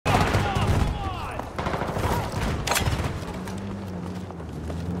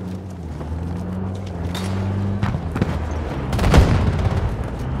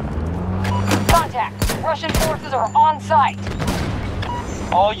forces are on site.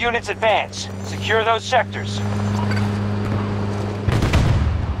 All units advance. Secure those sectors.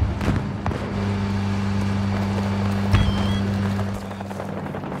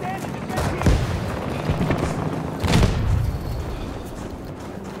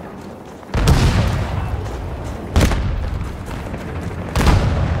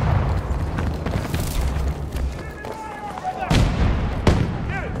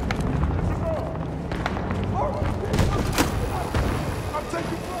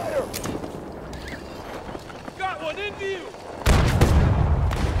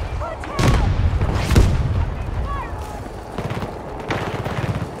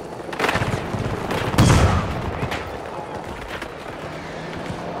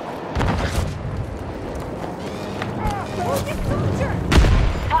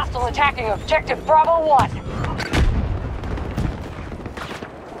 Hostile attacking objective Bravo 1.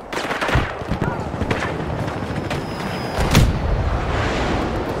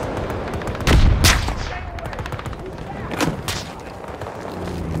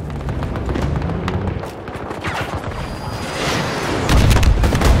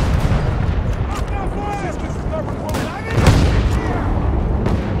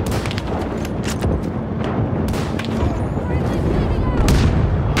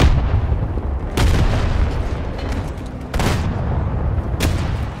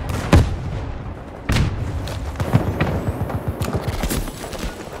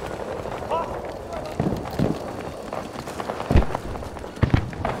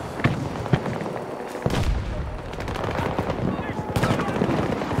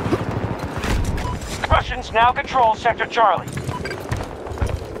 Russians now control Sector Charlie.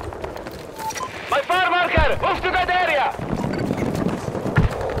 My fire marker! Move to that area!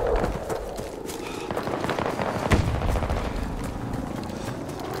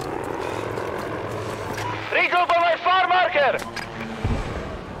 Regroup on my fire marker!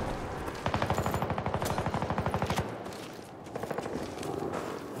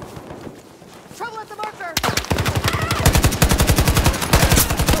 Trouble at the marker!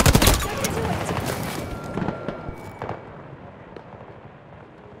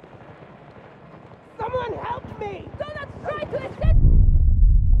 Someone help me! Do not try to assist!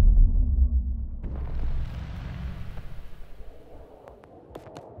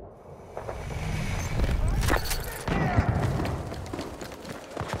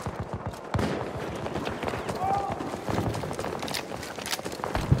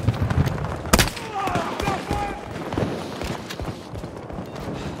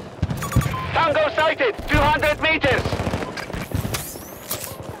 Tango sighted! 200 meters!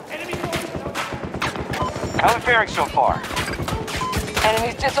 How are we faring so far?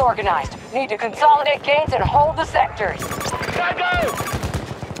 Enemies disorganized. Need to consolidate gains and hold the sectors. Tango!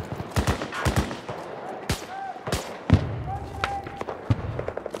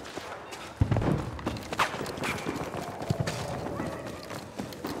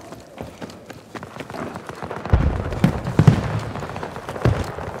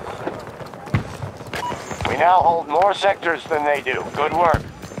 We now hold more sectors than they do. Good work.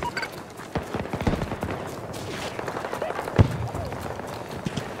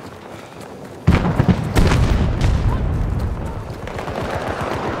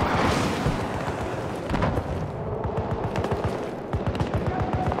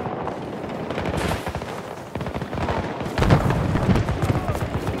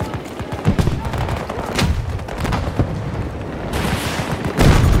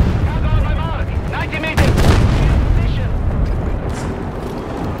 Tango on my mark! 90 meters! Position!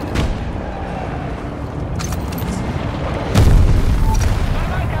 Fire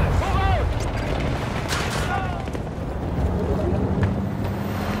marker, move out!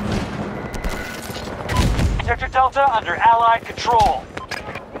 Sector Delta under Allied control.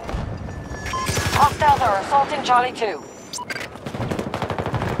 Hostiles are assaulting Charlie 2.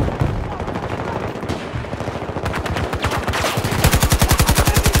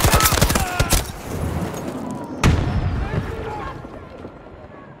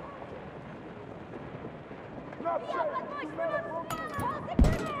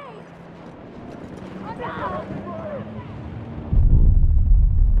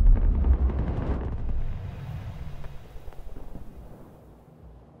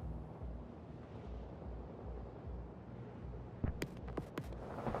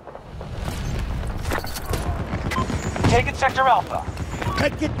 Taking Sector Alpha.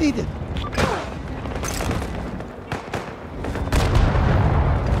 Can't get needed.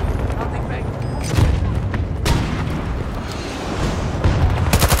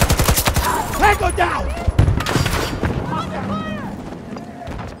 Tango down!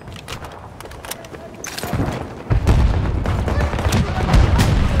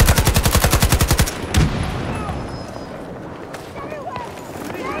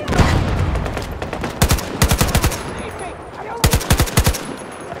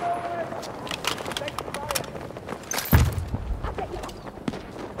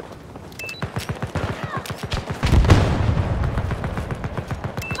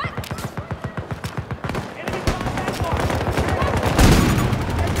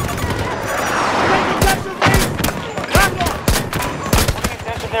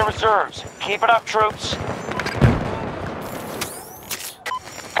 draining their reserves. Keep it up, troops.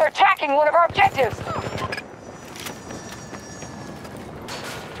 They're attacking one of our objectives!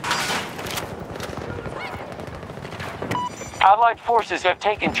 Allied forces have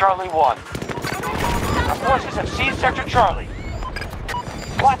taken Charlie 1. Our forces have seized Sector Charlie.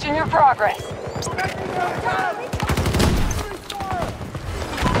 Watching your progress.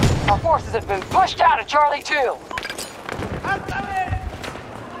 Our forces have been pushed out of Charlie 2.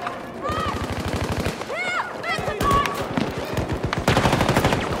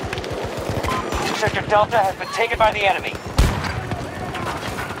 Sector Delta has been taken by the enemy.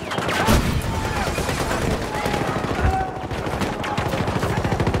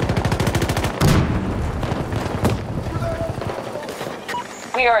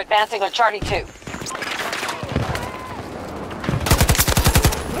 We are advancing on Charlie 2.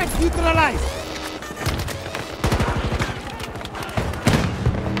 Threat neutralized.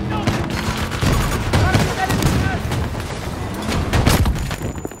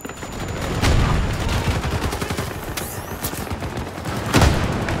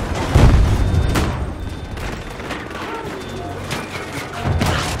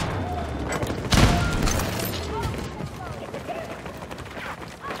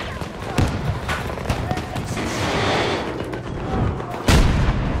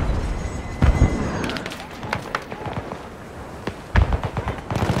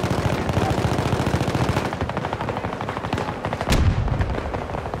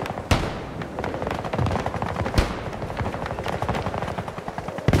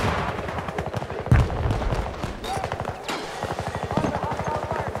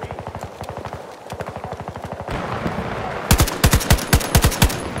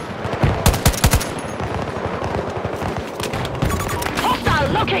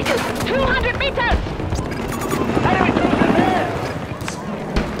 Located! 200 meters! Enemy troops ahead!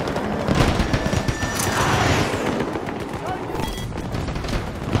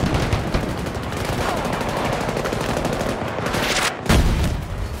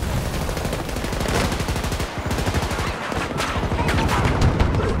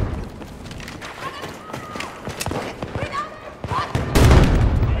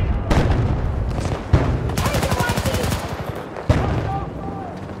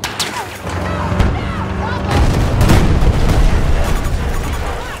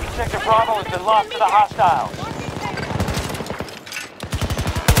 Bravo has been lost to the hostiles.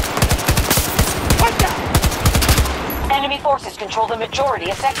 Enemy forces control the majority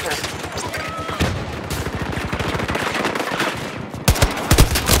of sectors.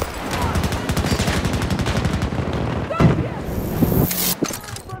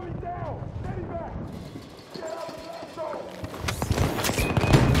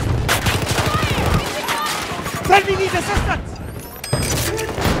 Friendly needs assistance!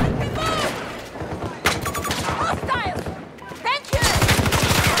 Hostiles! Venture!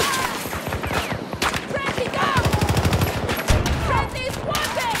 Friendly down! Friendly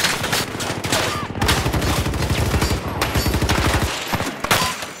squadron!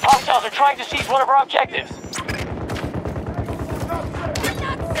 Hostiles are trying to seize one of our objectives. You're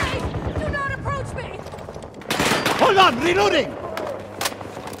not safe! Do not approach me! Hold on, reloading!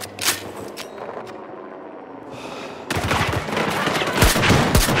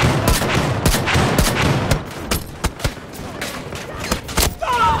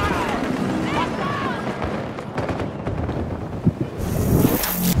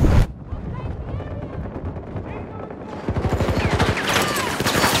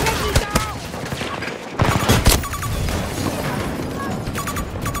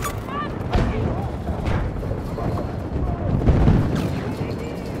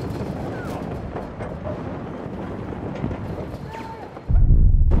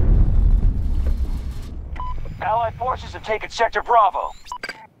 Allied forces have taken Sector Bravo.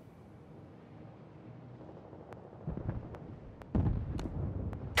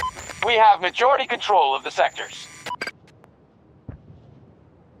 We have majority control of the sectors.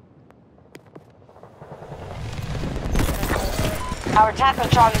 Our attack on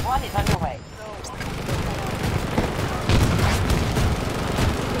Charlie 1 is underway.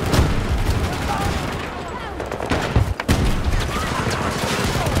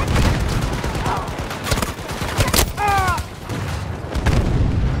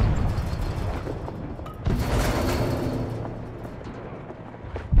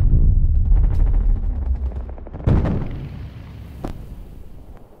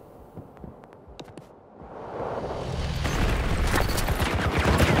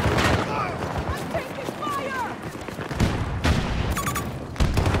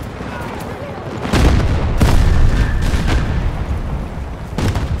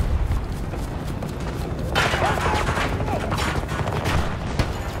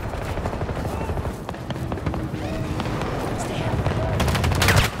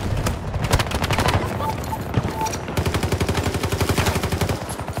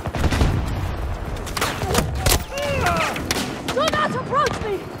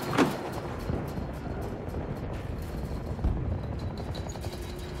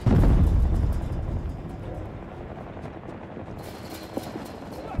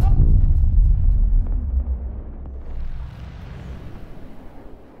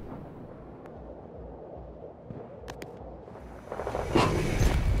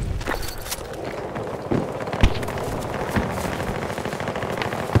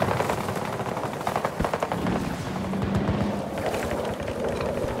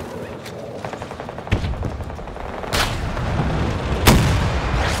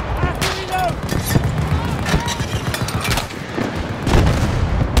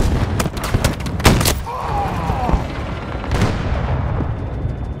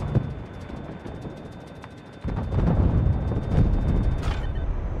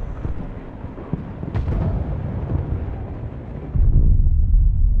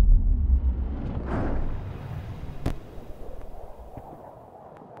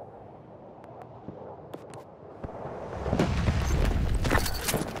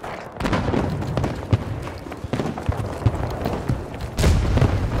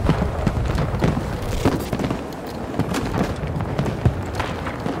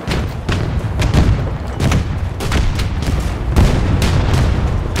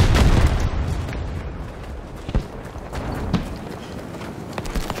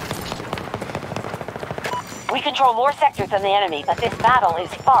 We control more sectors than the enemy, but this battle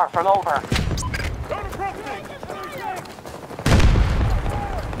is far from over. Don't approach me!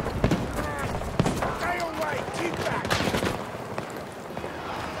 Stay away! Keep back!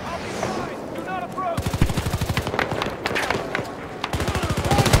 I'll be fine! Do not approach!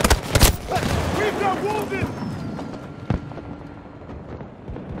 We've got wounded!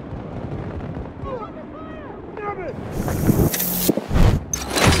 Damn it!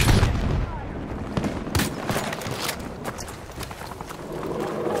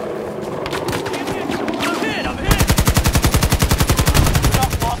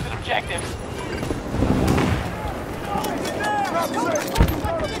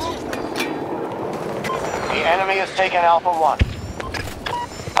 The enemy has taken Alpha 1.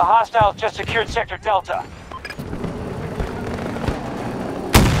 The hostiles just secured Sector Delta.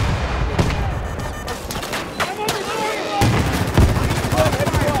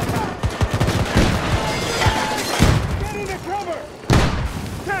 Get into cover!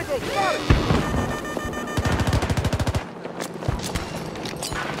 Tango, got it!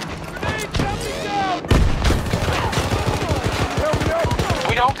 Grenade jumping down! Help me up!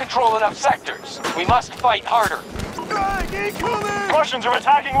 We don't control enough sectors. We must fight harder. Frag incoming! Russians are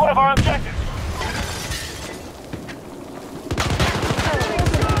attacking one of our objectives.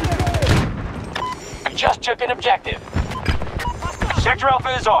 We just took an objective. Sector Alpha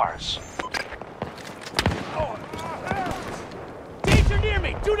is ours. Danger near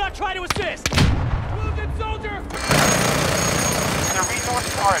me! Do not try to assist! Wounded soldier! The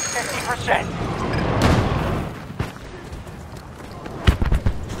resources are at 50%.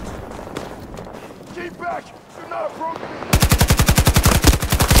 Keep back! Do not approach me!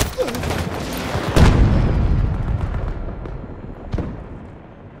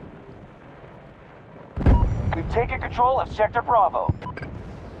 We've taken control of Sector Bravo.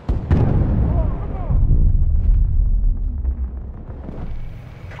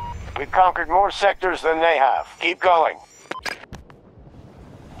 We've conquered more sectors than they have. Keep going.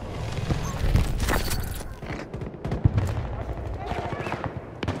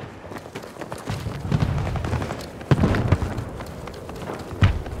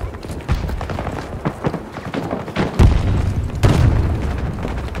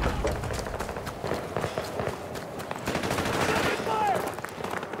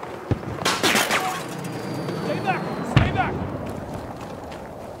 Stay back! Stay back!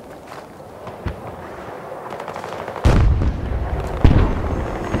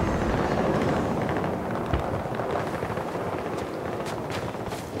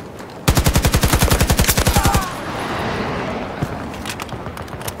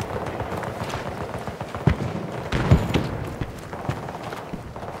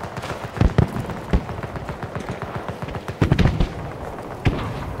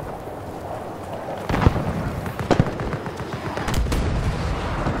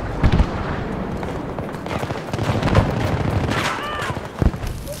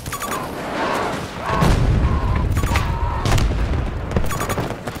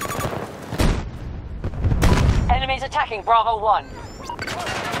 Enemies attacking Bravo 1.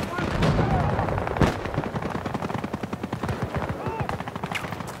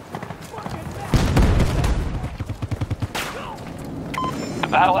 The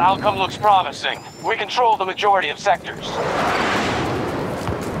battle outcome looks promising. We control the majority of sectors.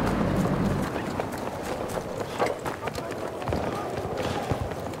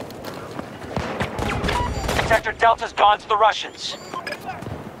 Sector Delta's gone to the Russians.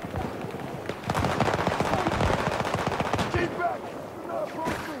 Keep back! Do not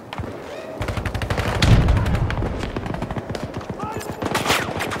approach me!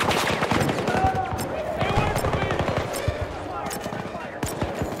 Stay away from me!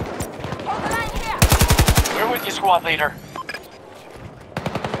 Hold the line here. We're with you, squad leader.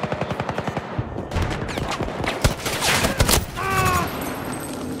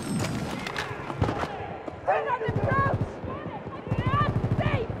 Bring on the troops. Not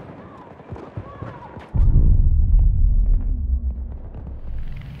safe.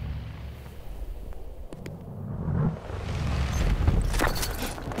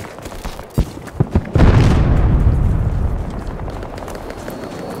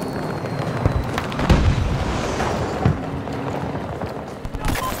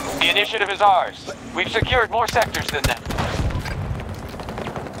 The initiative is ours. We've secured more sectors than them.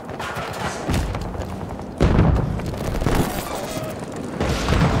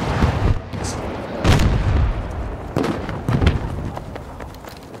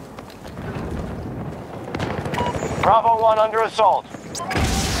 Bravo 1 under assault.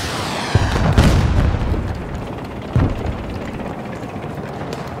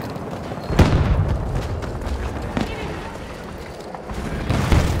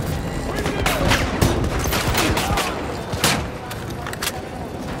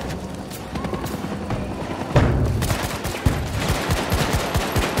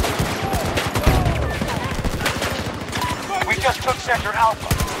 just took Sector Alpha.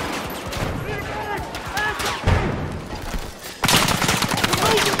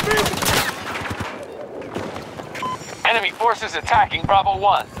 Enemy forces attacking Bravo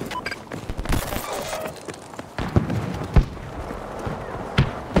 1.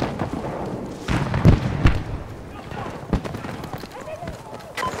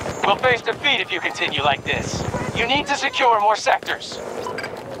 We'll face defeat if you continue like this. You need to secure more sectors.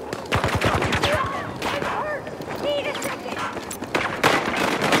 Need a second.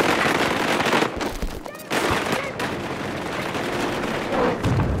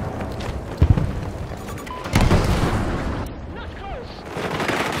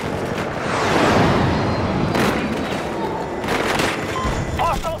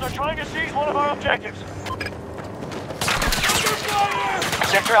 Hostiles are trying to seize one of our objectives.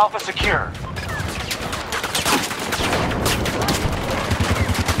 Sector Alpha secure.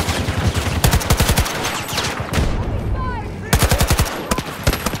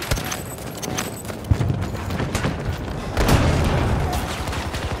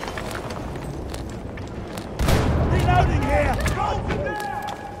 Reloading here!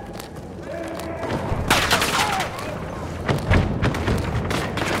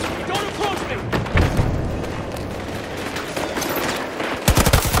 Don't approach me!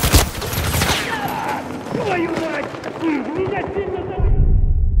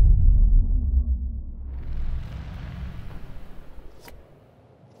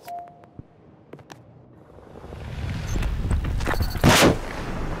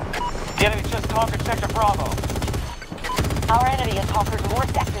 The enemy just conquered Sector Bravo. Our enemy has conquered more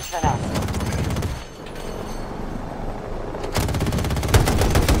sectors than us.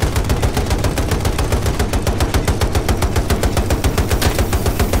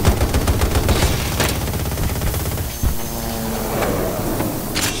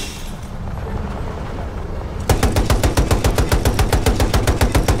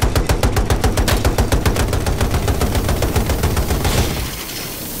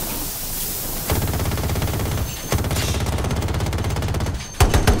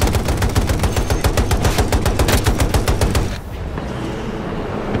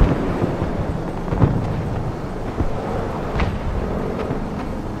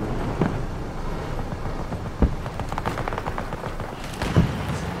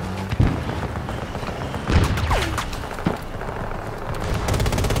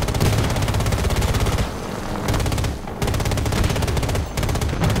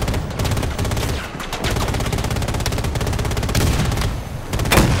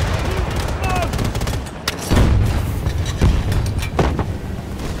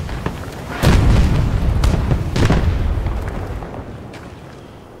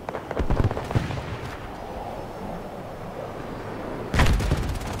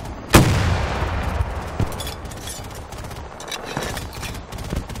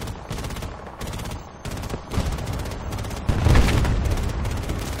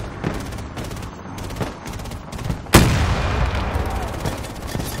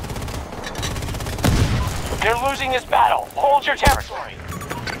 You're losing this battle. Hold your territory.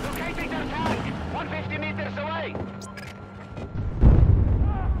 Locating their tank. 150 meters away.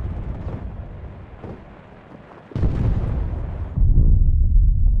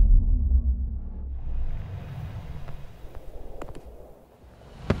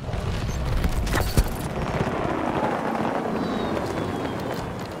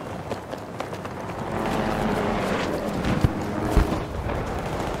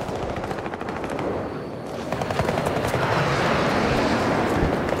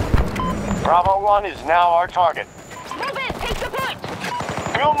 Bravo 1 is now our target. Move in, take the point.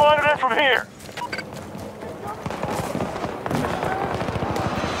 We'll monitor it from here.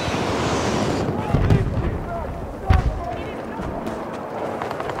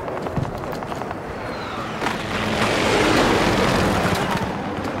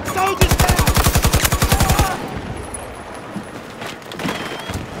 Soldiers down!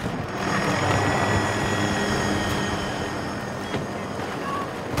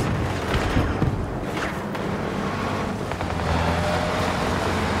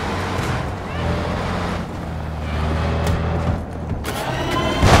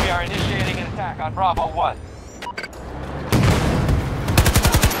 We are initiating an attack on Bravo 1.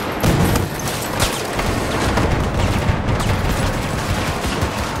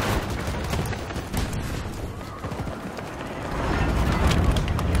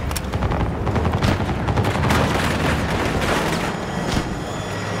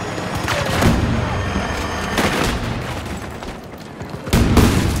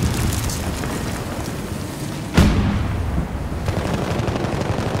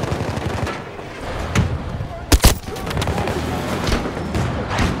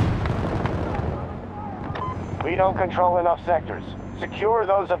 don't control enough sectors. Secure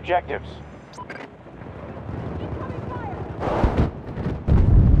those objectives.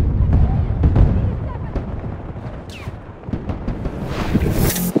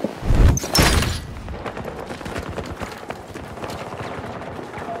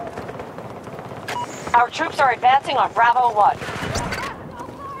 Our troops are advancing on Bravo 1.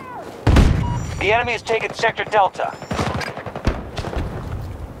 The enemy has taken Sector Delta.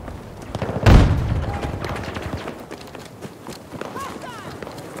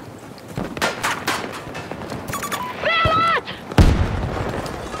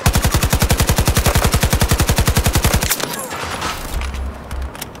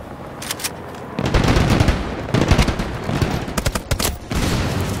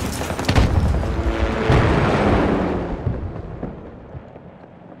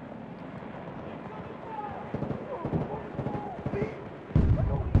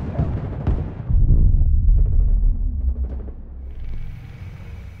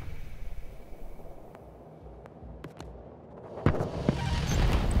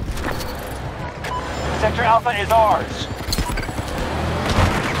 Sector Alpha is ours.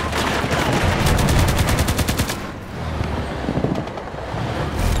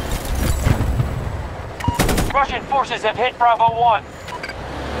 Russian forces have hit Bravo 1.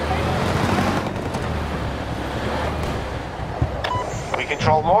 We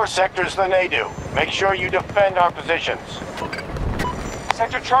control more sectors than they do. Make sure you defend our positions.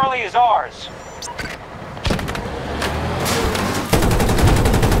 Sector Charlie is ours.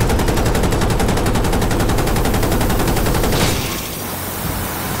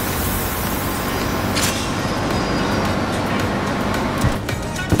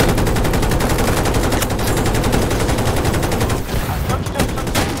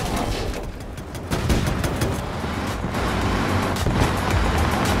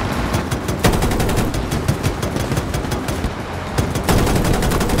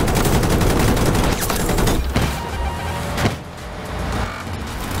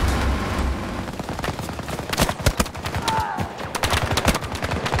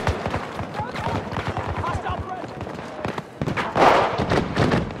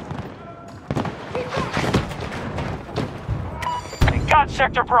 Got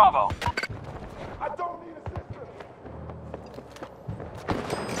Sector Bravo. I don't need assistance.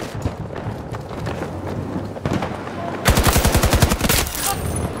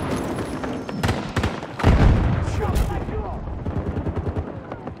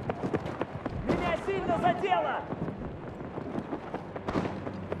 Меня сильно задело!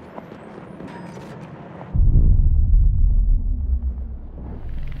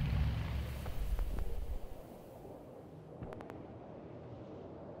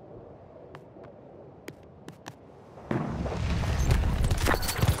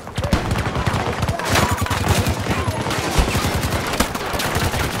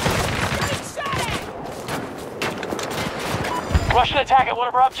 Russian attack at one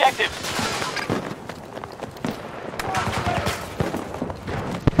of our objectives.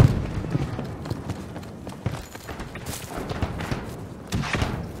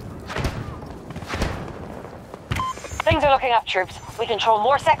 Things are looking up, troops. We control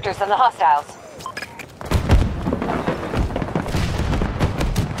more sectors than the hostiles.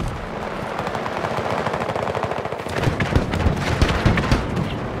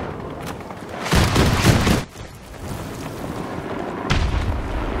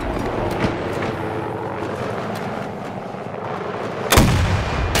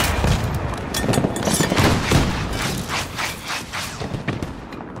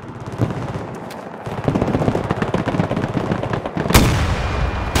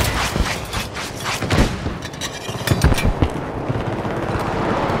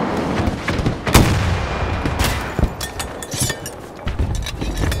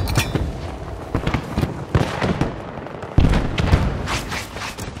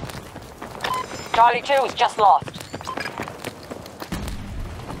 Charlie 2 is just lost.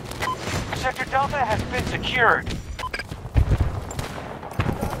 Sector Delta has been secured.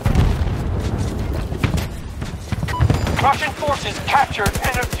 Russian forces captured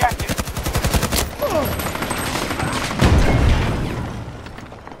an objective.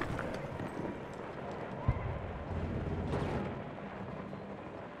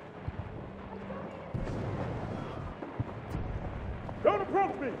 Don't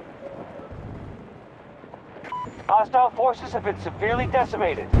approach me. Hostile forces have been severely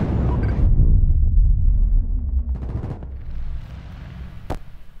decimated.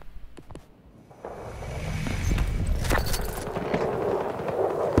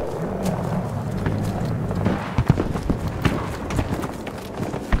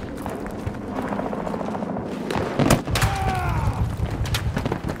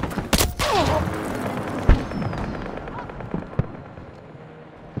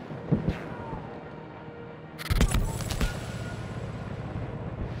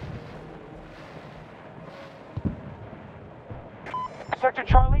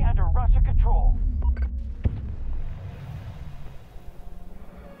 Sector Charlie under Russia control.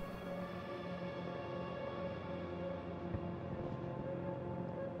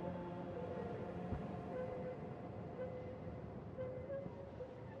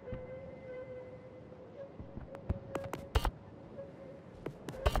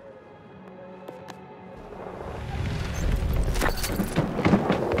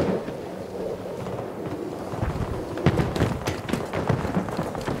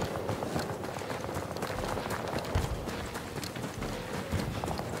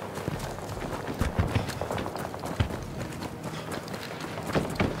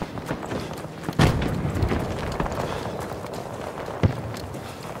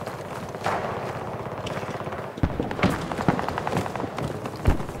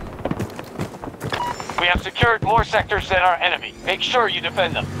 We have secured more sectors than our enemy. Make sure you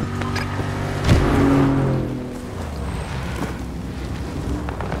defend them.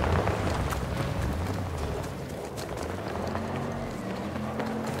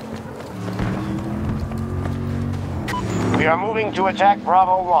 We are moving to attack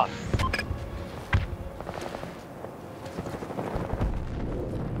Bravo 1.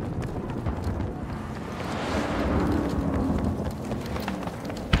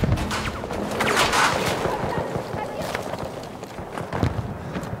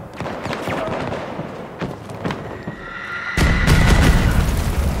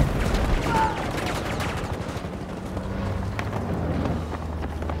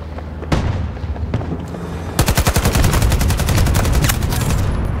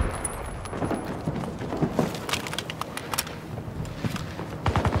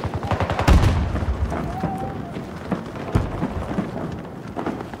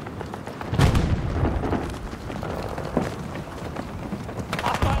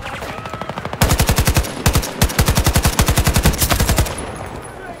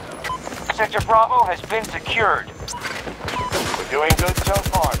 Sector Bravo has been secured. We're doing good so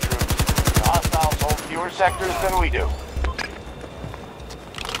far, troops. The hostiles hold fewer sectors than we do.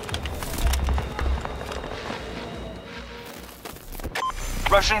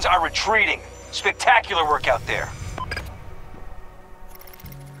 Russians are retreating. Spectacular work out there.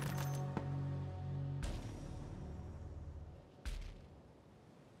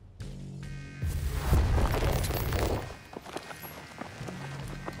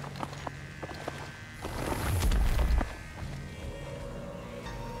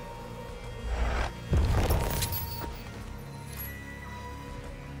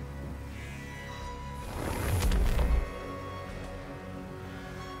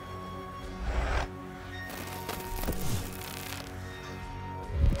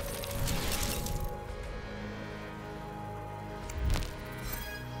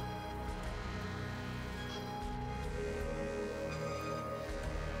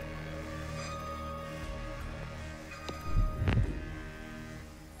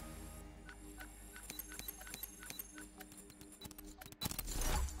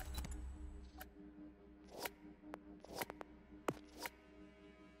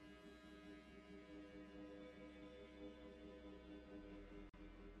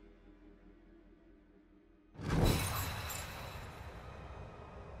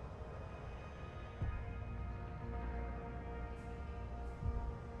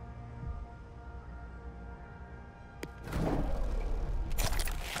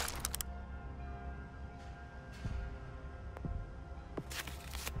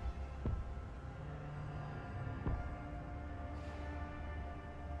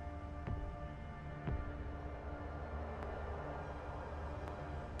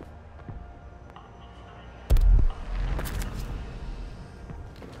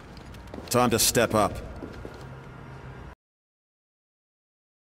 Time to step up.